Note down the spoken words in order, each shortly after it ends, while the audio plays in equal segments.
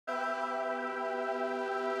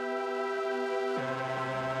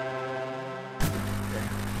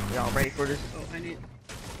Y'all ready for this?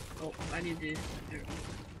 Oh, I need to.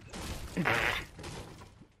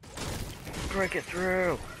 Break it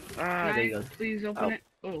through! Ah, there you go. Please open it.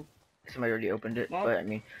 Oh. Somebody already opened it, Well, but I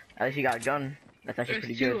mean, at least you got a gun. That's actually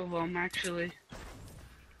pretty good. There's two of them, actually.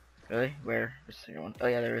 Really? Where? Where's the second one? Oh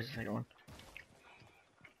yeah, there is a second one.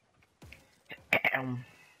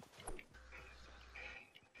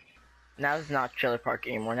 Now it's not trailer park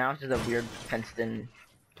anymore. Now it's just a weird fenced-in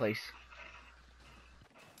place.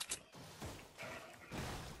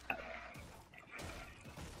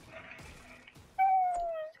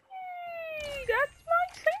 That's my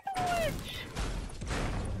sandwich.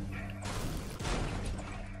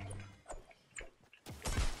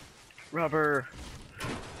 Rubber,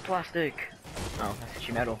 plastic. Oh, that's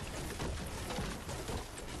actually metal.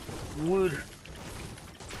 Wood,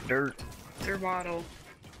 dirt. Their bottle.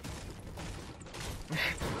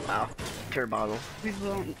 Wow, turbottle.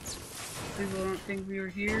 People don't think we were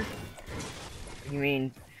here. You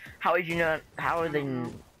mean, how would you know? How are they?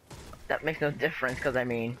 That makes no difference, because I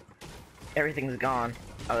mean, everything's gone.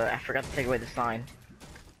 Oh, I forgot to take away the sign.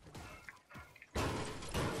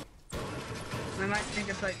 They might think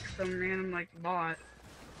it's like some random like bot.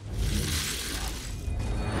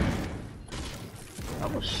 I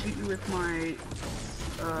will shoot you with my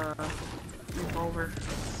revolver.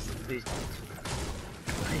 Please don't.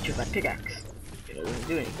 I hit you with my pickaxe. It doesn't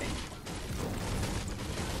do anything.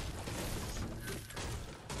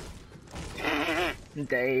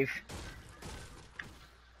 Dave.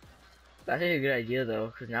 That's a good idea though,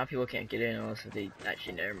 because now people can't get in unless they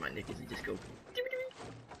actually never mind. They can just go.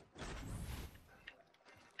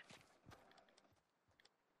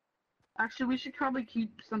 Actually, we should probably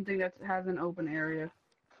keep something that has an open area.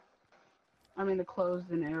 I mean, a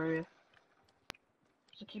closed-in area.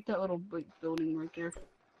 So keep that little big building right there.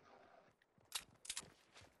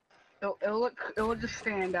 It'll just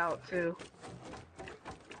stand out too.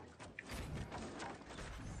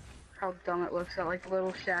 How dumb it looks, that like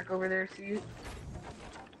little shack over there, see it?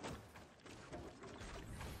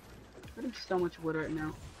 I have so much wood right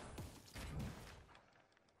now.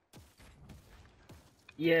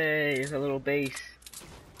 Yay, it's a little base.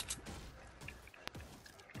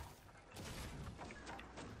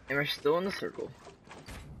 And we're still in the circle.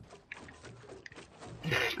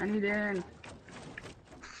 I need in.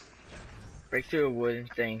 Break through a wooden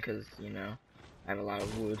thing, because, you know, I have a lot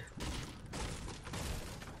of wood.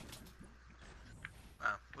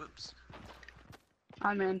 Oh, whoops.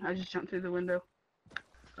 I'm in. I just jumped through the window.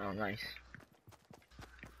 Oh, nice.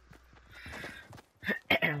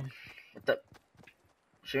 What the?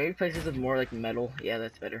 Should maybe places with more, like, metal? Yeah,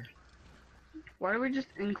 that's better. Why do we just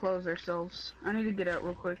enclose ourselves? I need to get out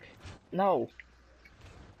real quick. No!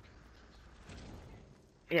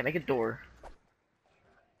 Yeah, make a door.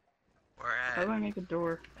 Where at? How do I make a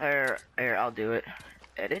door? Here, I'll do it.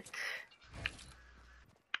 Edit.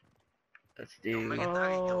 Let's do... Don't make a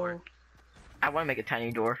tiny door. I want to make a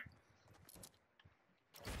tiny door.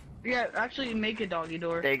 Yeah, actually make a doggy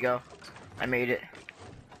door. There you go. I made it.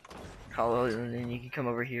 Hollow, and then you can come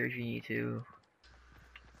over here if you need to.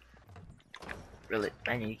 Really,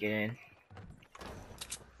 I need to get in.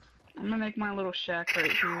 I'm gonna make my little shack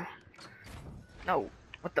right here. No,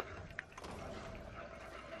 what the?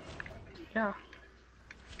 Yeah.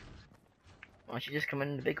 Why don't you just come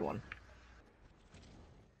in the big one?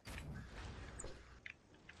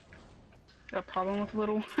 Got a problem with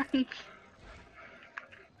little ones?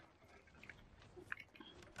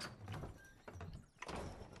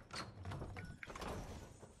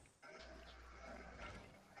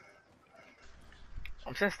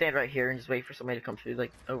 I'm just gonna stand right here and just wait for somebody to come through,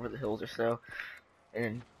 like, over the hills or so.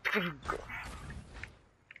 And then...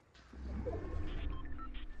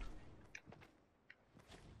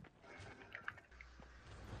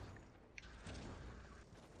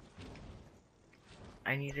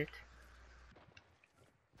 I need it.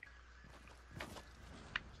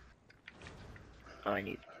 Oh, I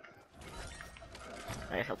need...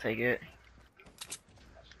 I guess I'll take it.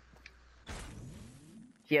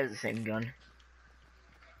 He has the same gun.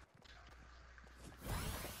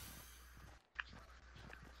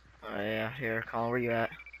 Oh yeah, here, Colin, where you at?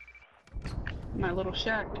 My little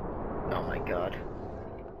shack. Oh my god.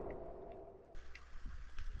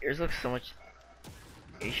 Yours looks so much...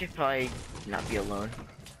 You should probably not be alone.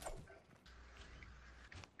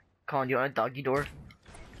 Colin, do you want a doggy door?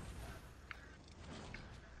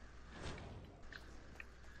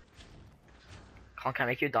 Colin, can I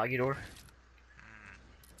make you a doggy door?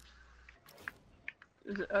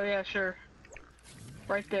 Is it, oh yeah, sure.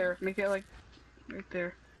 Right there. Make it like right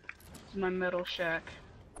there. This is my metal shack.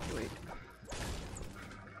 Wait.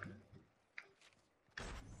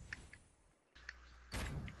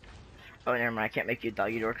 Oh, never mind. I can't make you a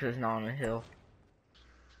doggy door because it's not on a hill.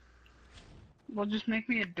 Well, just make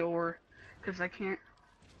me a door, cause I can't.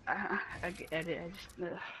 I get edit. I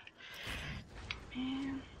just.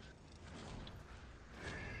 Man.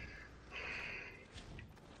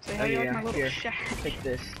 Say how Oh you like yeah, my little here. shack. Take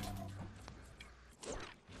this.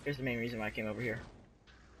 Here's the main reason why I came over here.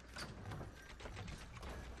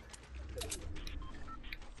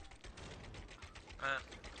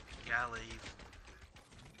 Gotta leave.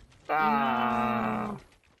 Ah.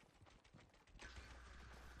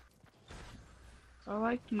 I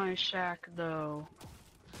liked my shack though.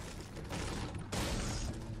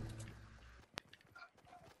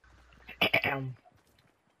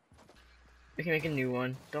 We can make a new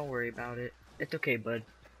one. Don't worry about it. It's okay, bud.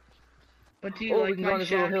 But do you Oh, like we can my go on this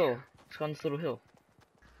shack? little hill. Let's go on this little hill.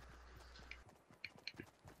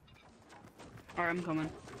 Alright, I'm coming.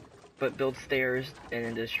 But build stairs and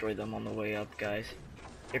then destroy them on the way up, guys.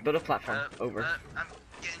 Here, build a platform. Over. I'm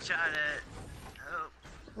getting shot at. Oh.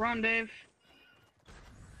 Run, Dave.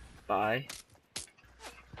 Bye.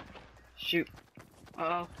 Shoot.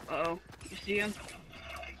 Uh oh. You see him?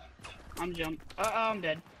 I'm jump. I'm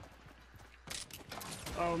dead.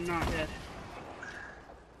 Oh, I'm not dead.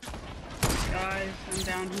 Guys, I'm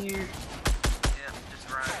down here. Yep,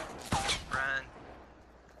 just run. Run.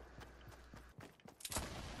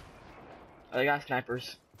 I got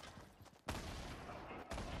snipers.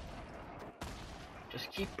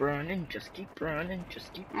 Just keep running, just keep running,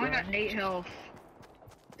 just keep I only running. got 8 health.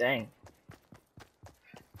 Dang.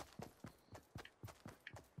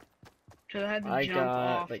 So I had to I jump got,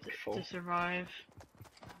 off like, full. to survive.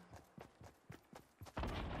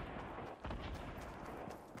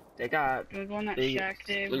 They got Do I go on that big shack,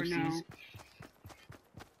 Dave, or no? explosives.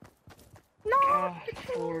 Oh,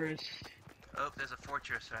 forest. Oh, there's a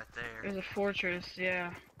fortress right there. There's a fortress,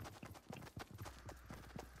 yeah.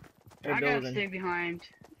 They're I gotta building. stay behind.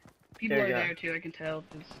 People There are you go. there too, I can tell.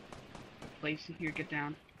 There's place in here, get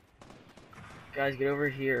down. Guys, get over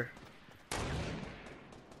here.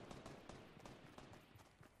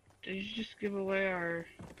 Did you just give away our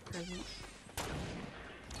presents?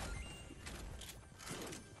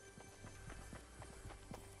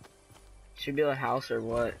 Should be a house or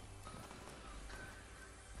what?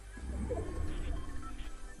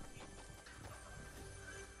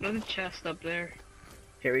 There's a chest up there.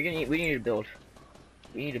 Here, we need to build.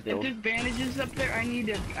 We need to If build. there's bandages up there, I need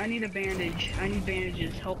a bandage. I need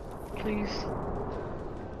bandages. Help, please.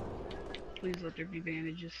 Please let there be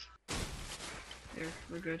bandages. There,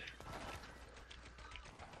 we're good.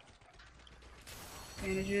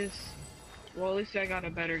 Bandages. Well, at least I got a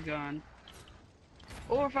better gun.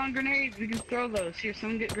 Oh, I found grenades. We can throw those. Here,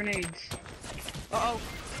 someone get grenades. Uh-oh.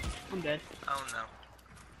 I'm dead. Oh no.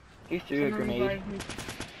 He threw a Someone grenade. revive me.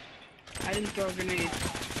 I didn't throw a grenade.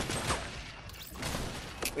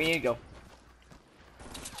 We need to go.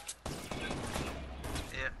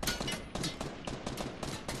 Yep.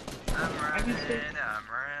 I'm I can stay. running, I'm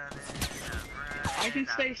running. I can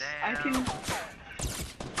stay. I I'm can. down.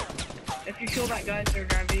 If you kill that guy, Sir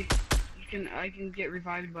Gravity, you can. I can get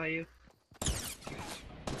revived by you.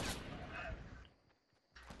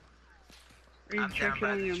 Or you I'm try down by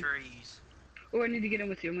killing the him. trees. Oh, I need to get in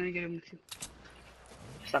with you. I'm gonna get in with you.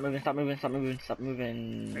 Stop moving, stop moving, stop moving, stop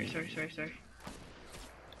moving. Sorry.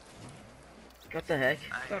 What the heck?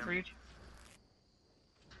 Stop, am- Reach.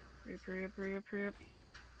 Hurry up.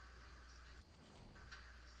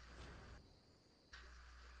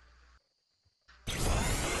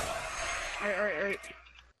 Alright.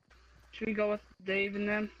 Should we go with Dave and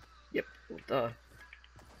them? Yep, duh.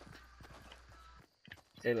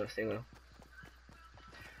 Stay low, stay low.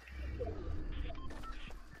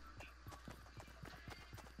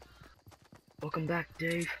 Welcome back,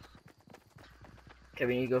 Dave. Okay,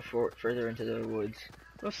 we need to go further into the woods.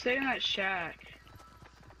 We'll stay in that shack.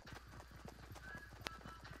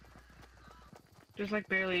 There's like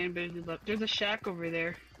barely anybody left. There's a shack over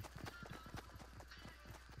there.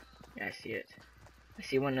 Yeah, I see it. I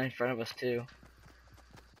see one in front of us too.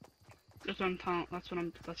 That's what I'm talking. That's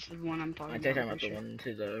the one I'm talking I'm about. talking about for the sure. one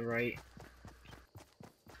to the right.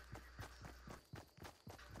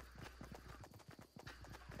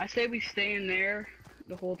 I say we stay in there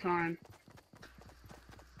the whole time.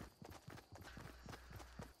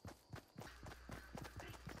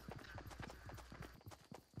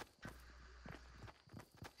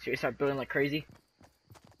 Should we start building like crazy?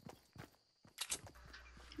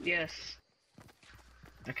 Yes.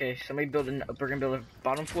 Okay, somebody we're gonna build a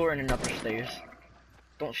bottom floor and an upper stairs.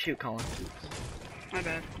 Don't shoot, Colin. My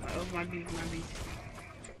bad. Oh, my B.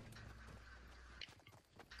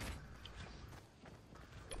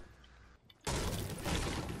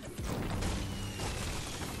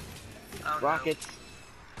 Rockets.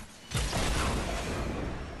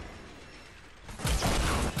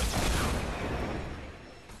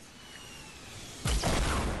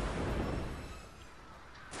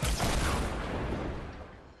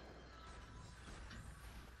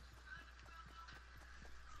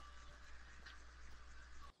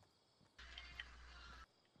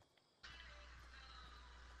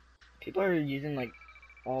 People are using like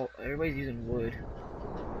everybody's using wood.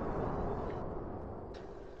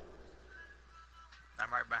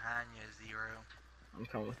 I'm right behind you, Zero. I'm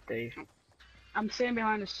coming with Dave. I'm standing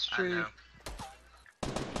behind a I tree. know.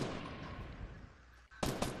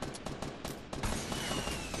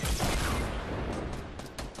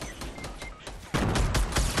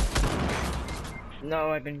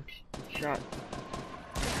 No, I've been shot.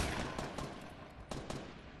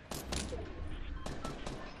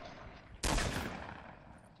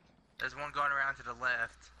 There's one going around to the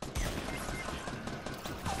left.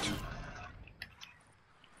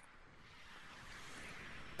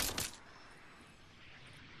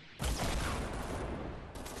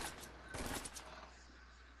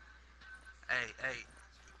 Hey.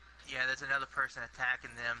 Yeah, there's another person attacking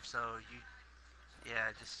them, so you...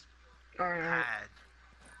 Yeah, just Alright. hide.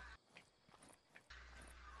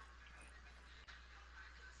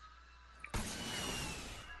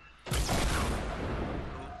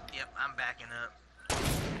 Ooh, yep, I'm backing up.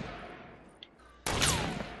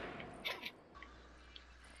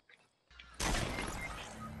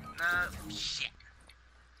 No, shit.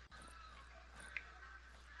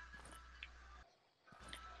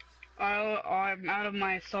 I'm out of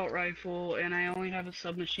my assault rifle and I only have a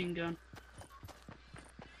submachine gun.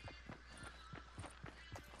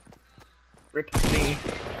 Rip me.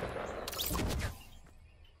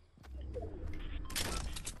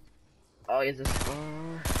 Oh, is this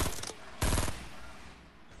far?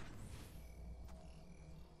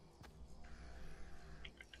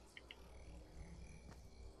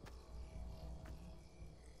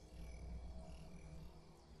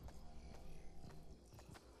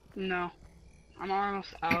 No. I'm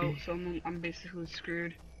almost out, so I'm basically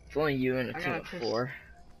screwed. It's only you and a I team got of a 4.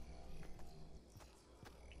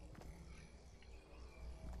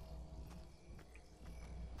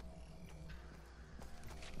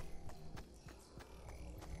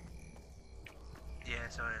 Yeah,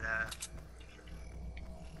 so did I.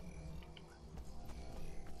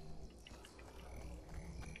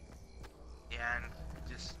 Yeah, and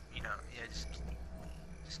just, you know, yeah, just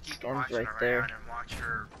keep Storm's watching right around there. and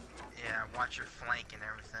watch your flank and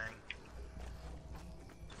everything.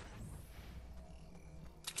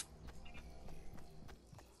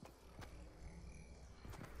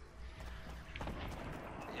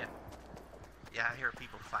 Yeah. Yeah, I hear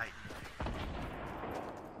people fighting.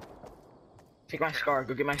 Take my scar.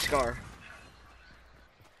 Go get my scar.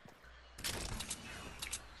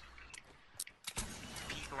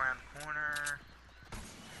 Peek around the corner.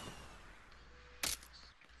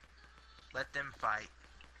 Let them fight.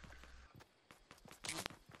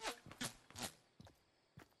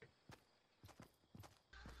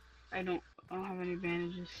 I don't have any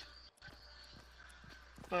bandages.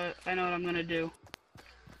 But I know what I'm gonna do.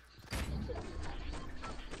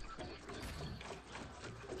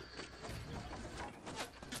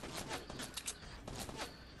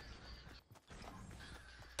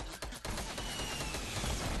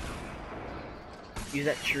 Use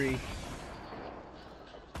that tree.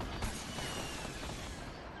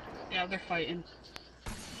 Yeah, they're fighting.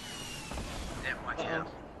 Yeah, watch Uh-oh. out.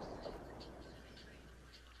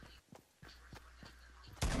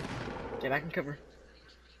 Get back in cover.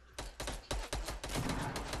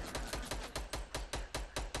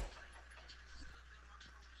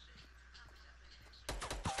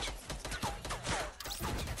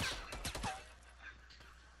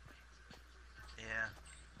 Yeah.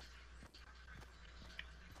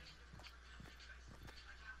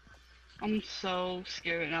 I'm so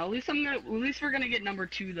scared now. At least we're gonna get number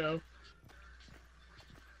 2 though.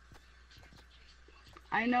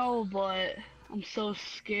 I know, but I'm so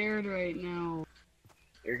scared right now.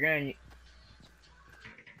 You're gonna need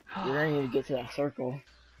to get to that circle.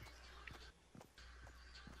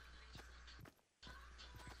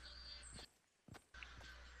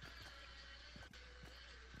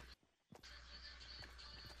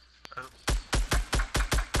 Oh.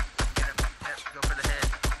 Get him. Yep, go for the head.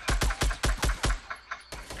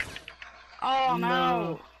 Oh No.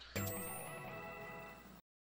 no!